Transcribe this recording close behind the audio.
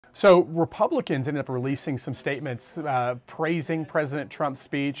So Republicans ended up releasing some statements praising President Trump's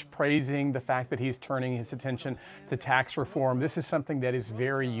speech, praising the fact that he's turning his attention to tax reform. This is something that is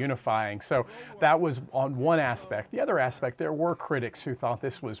very unifying. So that was on one aspect. The other aspect, there were critics who thought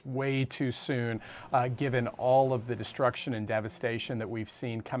this was way too soon, given all of the destruction and devastation that we've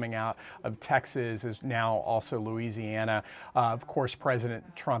seen coming out of Texas, as now also Louisiana. Of course,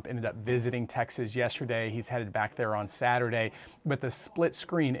 President Trump ended up visiting Texas yesterday. He's headed back there on Saturday. But the split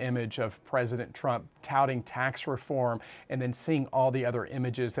screen image of President Trump touting tax reform and then seeing all the other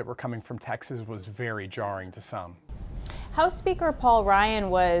images that were coming from Texas was very jarring to some. House Speaker Paul Ryan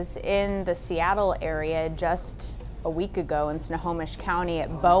was in the Seattle area just a week ago in Snohomish County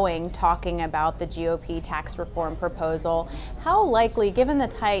at Boeing talking about the GOP tax reform proposal. How likely, given the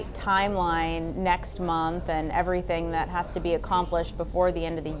tight timeline next month and everything that has to be accomplished before the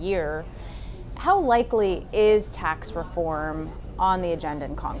end of the year, how likely is tax reform on the agenda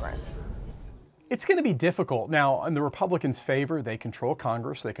in Congress? It's going to be difficult. Now, in the Republicans' favor, they control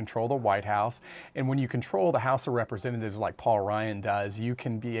Congress, they control the White House, and when you control the House of Representatives like Paul Ryan does, you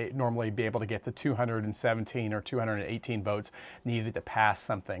can normally be able to get the 217 or 218 votes needed to pass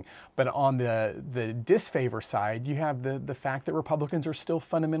something. But on the disfavor side, you have the fact that Republicans are still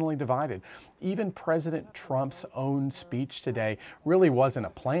fundamentally divided. Even President Trump's own speech today really wasn't a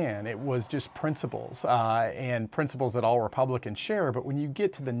plan. It was just principles, and principles that all Republicans share. But when you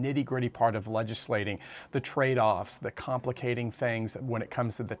get to the nitty-gritty part of legislation, the trade-offs, the complicating things when it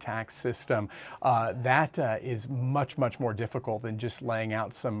comes to the tax system, that is much, much more difficult than just laying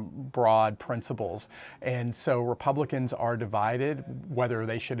out some broad principles. And so Republicans are divided, whether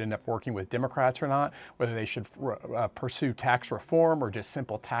they should end up working with Democrats or not, whether they should pursue tax reform or just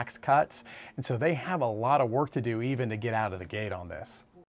simple tax cuts. And so they have a lot of work to do even to get out of the gate on this.